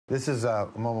This is a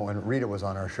moment when Rita was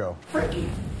on our show. Ricky,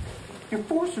 you're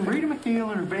forcing Rita MacNeil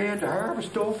and her band to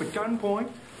harvest dope at gunpoint.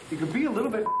 You could be a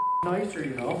little bit nicer,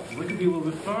 you know. We could be a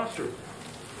little bit faster.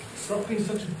 Stop being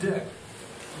such a dick.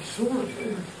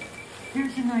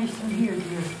 Here's a nice one here,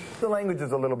 dear. The language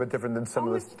is a little bit different than some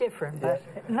of the... It's different, but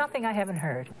nothing I haven't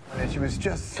heard. And she was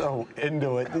just so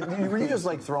into it. Were you just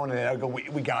like throwing it out, go,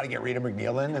 we got to get Rita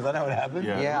MacNeil in? Is that how it happened?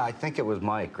 Yeah, I think it was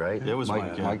Mike, right? It was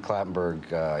Mike, yeah. Mike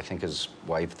Clattenburg, I think his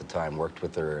wife at the time worked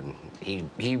with her, and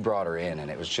he brought her in, and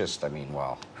it was just, I mean,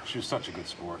 wow. She was such a good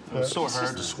sport. It was so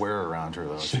hard to swear around her,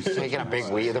 though. She's taking a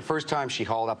big weed. The first time she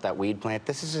hauled up that weed plant,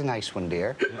 this is a nice one,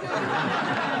 dear.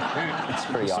 It's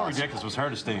pretty awesome. So ridiculous. It was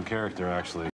hard to stay in character, actually.